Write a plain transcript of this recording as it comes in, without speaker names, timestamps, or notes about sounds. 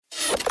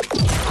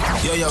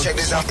Yo, check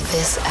this out.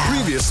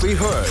 Previously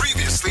heard.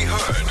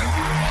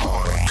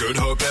 Good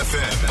Hope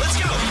FM.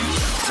 Let's go.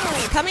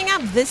 Coming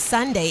up this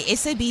Sunday,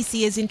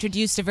 SABC has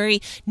introduced a very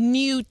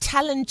new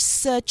talent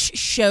search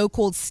show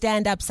called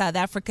Stand Up South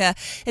Africa.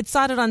 It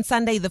started on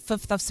Sunday, the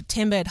 5th of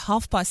September at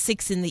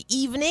 6:30 in the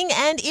evening,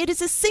 and it is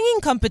a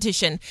singing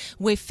competition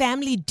where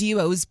family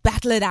duos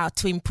battle it out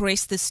to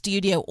impress the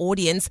studio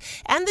audience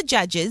and the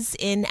judges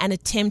in an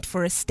attempt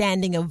for a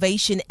standing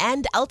ovation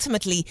and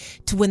ultimately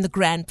to win the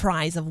grand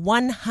prize of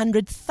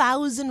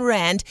 100,000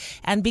 Rand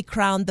and be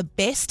crowned the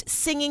best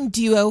singing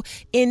duo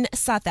in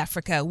South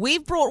Africa.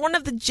 We've brought one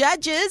of the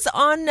judges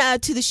on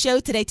to the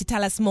show today to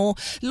tell us more.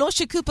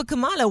 Lorcia Cooper,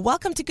 Kumalo,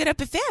 welcome to Good Hope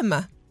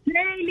FM. Hey,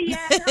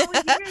 Leigh-Anne, how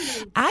are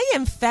you? I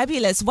am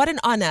fabulous. What an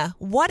honor.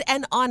 What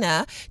an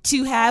honor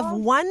to have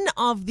one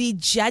of the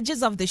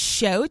judges of the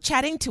show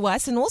chatting to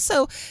us, and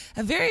also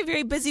a very,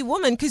 very busy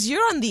woman because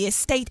you're on the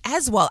estate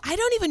as well. I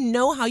don't even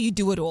know how you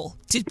do it all,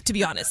 to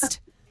be honest.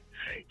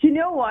 You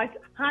know what?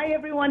 Hi,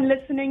 everyone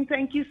listening.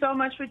 Thank you so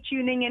much for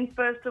tuning in,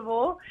 first of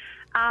all.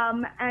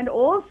 And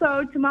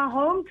also to my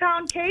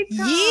hometown, Cape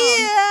Town.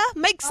 Yeah,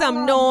 make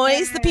some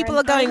noise. Man. The people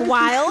are going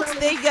wild.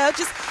 There you go.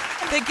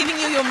 They're giving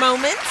you your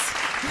moments.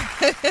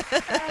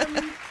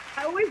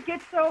 I always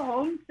get so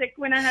homesick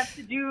when I have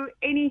to do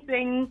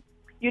anything,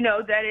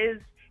 that is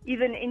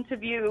either an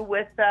interview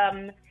with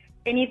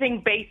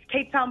anything based,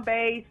 Cape Town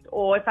based,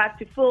 or if I have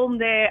to film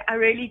there, I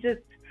really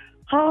just,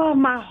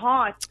 my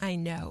heart. I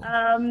know.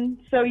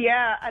 So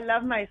yeah, I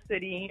love my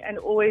city and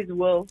always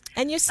will.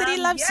 And your city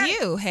loves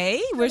you,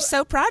 hey? We're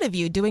so proud of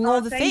you doing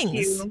all the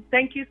things.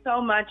 Thank you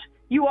so much.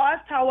 You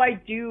asked how I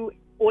do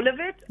all of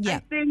it. Yeah. I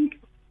think,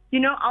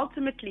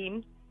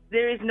 ultimately,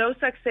 there is no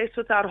success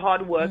without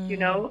hard work, You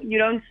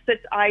don't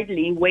sit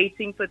idly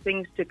waiting for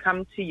things to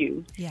come to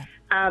you. Yeah.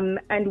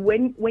 And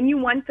when you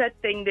want that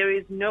thing, there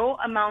is no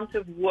amount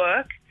of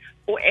work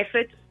or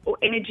effort or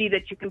energy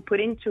that you can put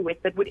into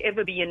it that would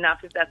ever be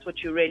enough if that's what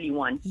you really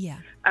want. Yeah.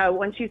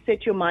 Once you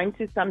set your mind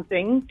to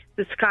something,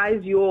 the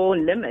sky's your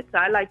limit.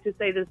 I like to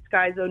say the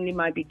sky's only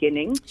my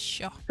beginning.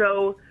 Sure.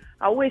 So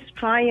I always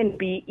try and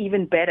be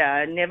even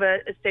better,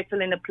 never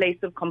settle in a place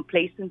of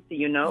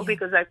complacency,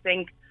 because I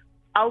think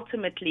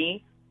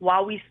ultimately,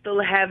 while we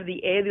still have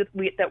the air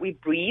that we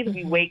breathe,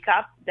 we wake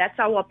up, that's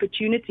our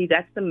opportunity.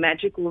 That's the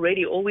magic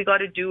already. All we got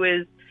to do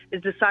is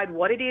decide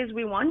what it is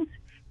we want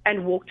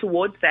and walk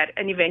towards that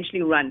and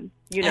eventually run,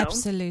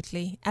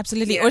 Absolutely. Yeah.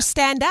 Yeah. Or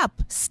stand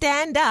up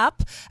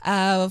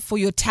for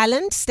your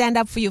talent, stand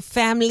up for your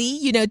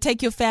family,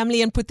 take your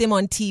family and put them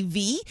on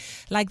TV,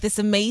 like this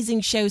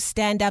amazing show,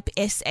 Stand Up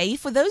SA.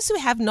 For those who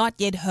have not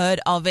yet heard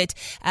of it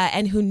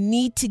and who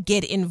need to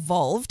get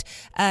involved,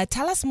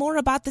 tell us more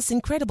about this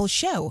incredible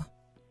show.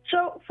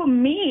 So for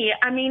me,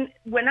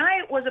 when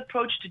I was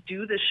approached to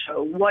do the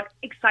show, what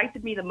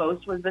excited me the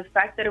most was the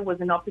fact that it was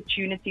an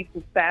opportunity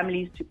for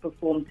families to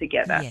perform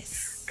together.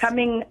 Yes.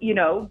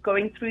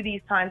 Going through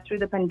these times, through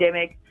the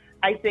pandemic,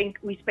 I think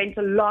we spent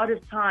a lot of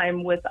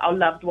time with our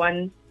loved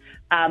ones,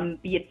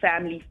 be it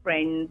family,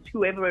 friends,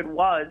 whoever it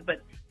was,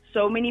 but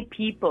so many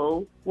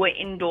people were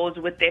indoors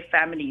with their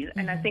families. Mm-hmm.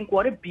 And I think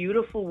what a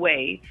beautiful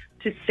way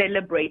to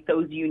celebrate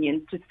those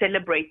unions, to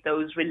celebrate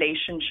those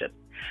relationships.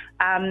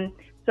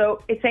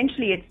 So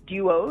essentially it's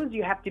duos.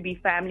 You have to be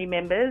family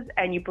members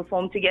and you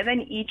perform together.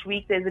 And each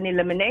week there's an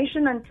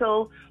elimination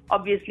until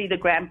obviously the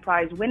grand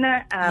prize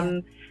winner.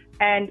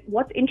 And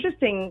what's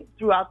interesting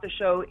throughout the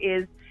show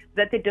is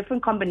that they're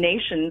different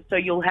combinations. So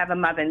you'll have a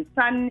mother and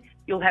son,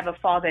 you'll have a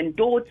father and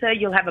daughter,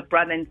 you'll have a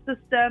brother and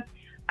sister,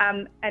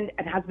 and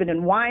husband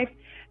and wife.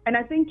 And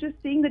I think just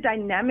seeing the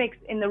dynamics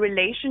in the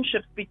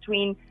relationships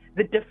between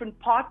the different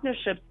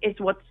partnerships is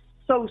what's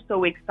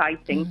so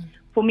exciting.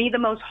 For me, the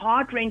most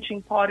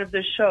heart-wrenching part of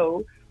the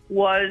show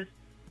was,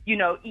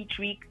 each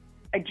week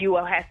a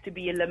duo has to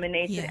be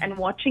eliminated, and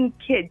watching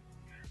kids,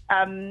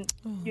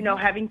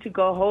 having to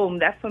go home.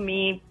 That for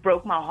me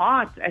broke my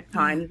heart at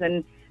times,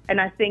 and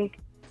I think,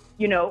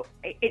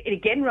 it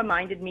again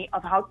reminded me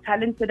of how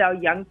talented our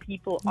young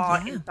people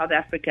are in South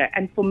Africa.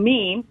 And for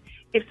me,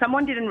 if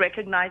someone didn't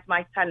recognize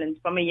my talent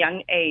from a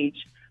young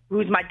age,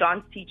 who's my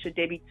dance teacher,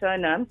 Debbie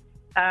Turner,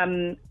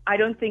 I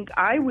don't think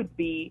I would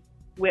be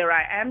where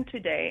I am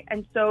today.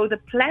 And so the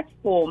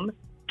platform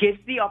gives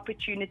the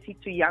opportunity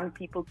to young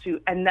people too.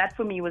 And that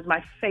for me was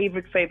my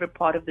favorite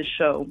part of the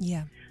show.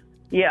 Yeah.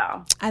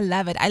 I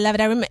love it.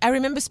 I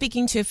remember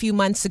speaking to you a few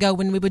months ago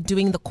when we were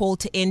doing the call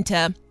to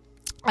enter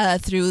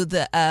through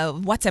the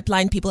WhatsApp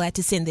line. People had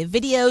to send their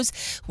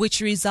videos,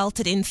 which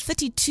resulted in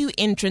 32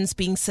 entrants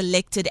being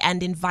selected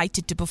and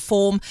invited to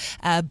perform,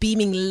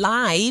 beaming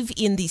live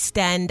in the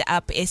Stand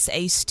Up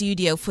SA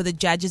studio for the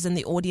judges and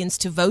the audience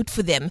to vote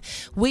for them.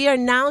 We are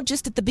now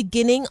just at the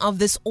beginning of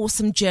this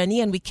awesome journey,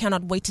 and we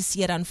cannot wait to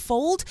see it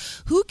unfold.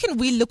 Who can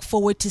we look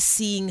forward to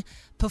seeing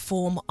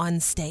perform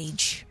on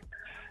stage?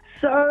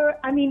 So,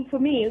 for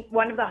me,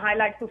 one of the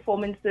highlight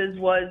performances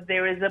was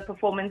there is a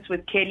performance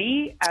with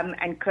Kelly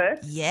and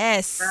Kurt.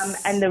 Yes.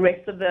 And the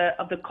rest of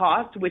the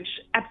cast, which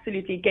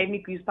absolutely gave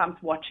me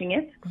goosebumps watching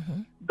it.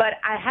 Mm-hmm. But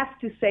I have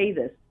to say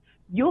this.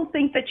 you'll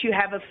think that you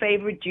have a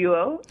favorite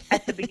duo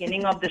at the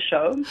beginning of the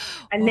show,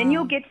 and then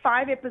you'll get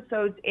 5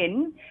 episodes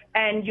in,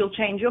 and you'll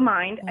change your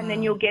mind, and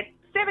then you'll get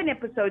 7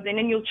 episodes in,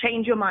 and you'll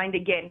change your mind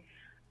again.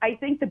 I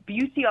think the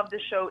beauty of the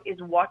show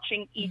is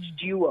watching each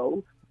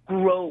duo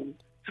grow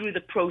through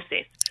the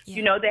process. Yeah.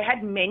 You know, they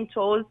had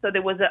mentors, so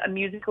there was a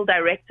musical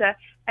director,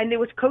 and there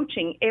was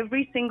coaching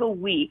every single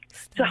week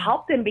to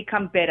help them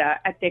become better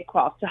at their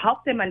craft, to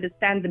help them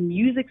understand the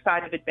music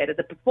side of it better,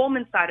 the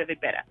performance side of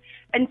it better.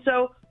 And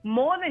so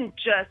more than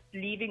just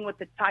leaving with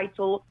the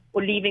title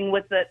or leaving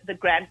with the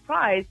grand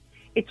prize,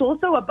 it's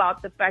also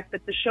about the fact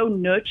that the show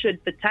nurtured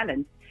the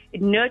talent.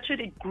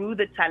 It grew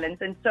the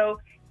talent. And so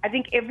I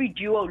think every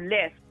duo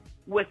left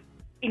with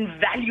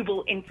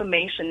invaluable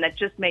information that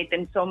just made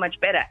them so much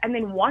better. And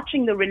then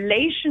watching the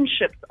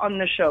relationships on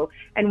the show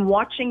and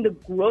watching the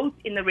growth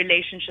in the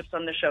relationships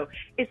on the show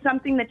is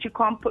something that you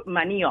can't put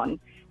money on,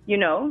 you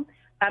know?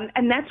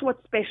 And that's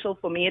what's special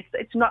for me.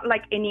 It's not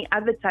like any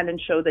other talent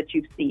show that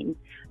you've seen.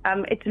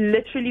 It's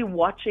literally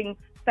watching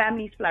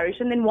families flourish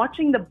and then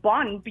watching the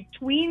bond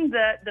between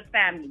the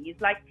families.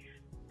 Like,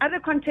 other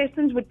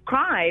contestants would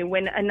cry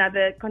when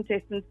another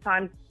contestant's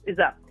time is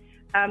up.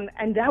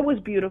 And that was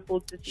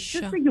beautiful to see.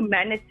 Sure. Just the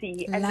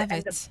humanity and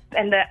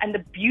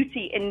the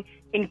beauty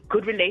in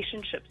good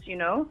relationships, you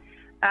know.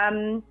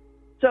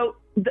 So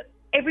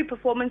every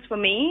performance for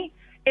me,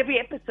 every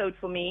episode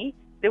for me,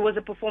 there was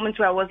a performance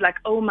where I was like,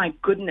 oh my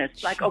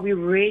goodness, like, are we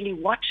really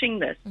watching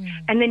this?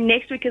 And then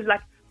next week is like,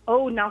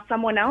 oh, now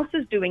someone else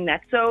is doing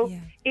that. So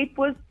it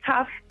was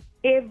tough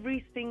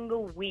every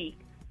single week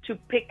to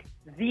pick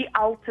the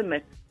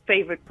ultimate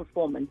favorite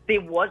performance.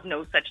 There was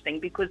no such thing,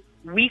 because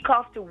week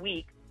after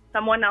week,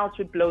 someone else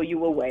would blow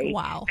you away.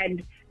 Wow.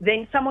 And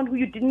then someone who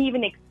you didn't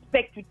even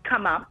expect would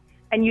come up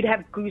and you'd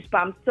have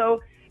goosebumps.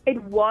 So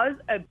it was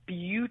a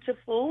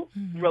beautiful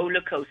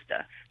roller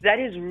coaster. That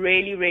is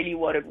really, really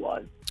what it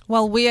was.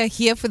 Well, we are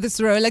here for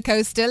this roller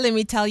coaster. Let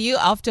me tell you,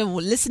 after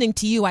listening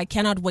to you, I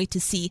cannot wait to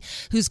see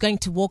who's going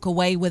to walk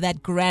away with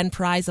that grand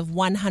prize of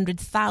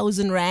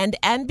 100,000 Rand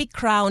and be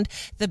crowned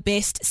the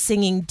best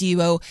singing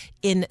duo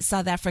in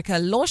South Africa.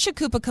 Lorcia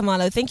Cooper,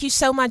 Kumalo, thank you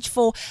so much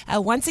for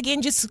once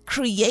again just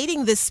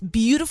creating this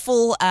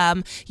beautiful,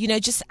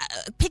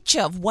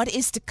 picture of what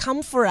is to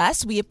come for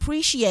us. We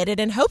appreciate it,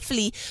 and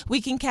hopefully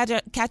we can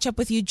catch up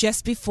with you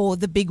just before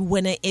the big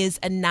winner is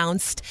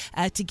announced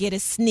to get a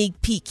sneak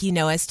peek,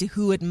 as to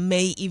who it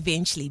may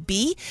eventually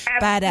be.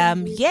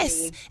 Absolutely. But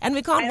yes, and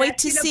we can't wait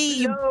to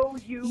see you.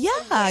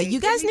 You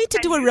guys need to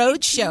do a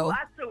road show.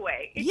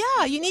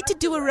 Yeah, you need to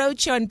do a road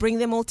show and bring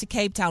them all to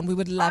Cape Town. We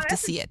would love to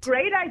see it.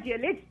 Great idea.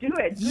 Let's do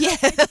it.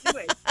 Let's do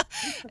it.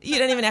 You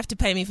don't even have to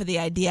pay me for the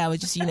idea. I would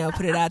just,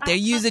 put it out there.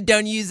 Use it,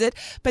 don't use it.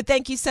 But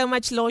thank you so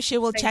much,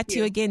 Lorcia. We'll chat to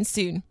you again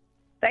soon.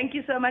 Thank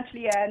you so much,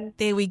 Leigh-Anne.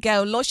 There we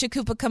go. Lorcia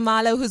Cooper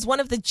Kumalo, who's one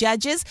of the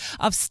judges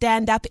of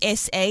Stand Up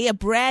SA, a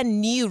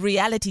brand new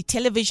reality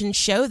television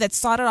show that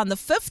started on the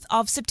 5th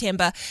of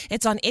September.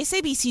 It's on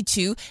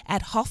SABC2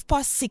 at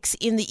 6:30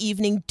 in the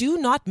evening. Do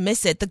not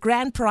miss it. The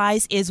grand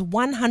prize is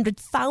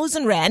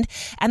 100,000 Rand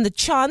and the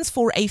chance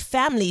for a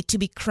family to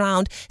be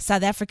crowned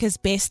South Africa's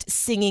best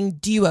singing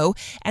duo.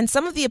 And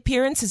some of the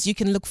appearances you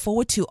can look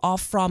forward to are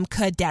from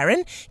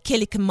Darren,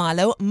 Kelly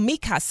Kumalo, Mi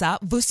Casa,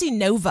 Vusi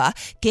Nova,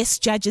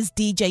 guest judges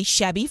DJ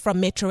Shabby from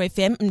Metro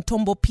FM,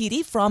 Mtombo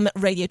Piri from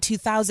Radio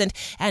 2000,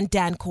 and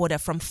Dan Corder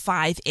from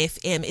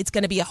 5FM. It's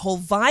going to be a whole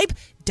vibe.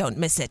 Don't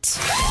miss it.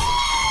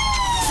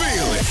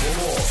 Feel it.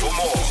 For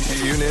more,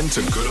 tune in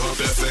to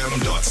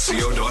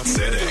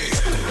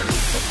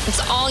goodhopefm.co.za. It's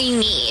all you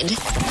need.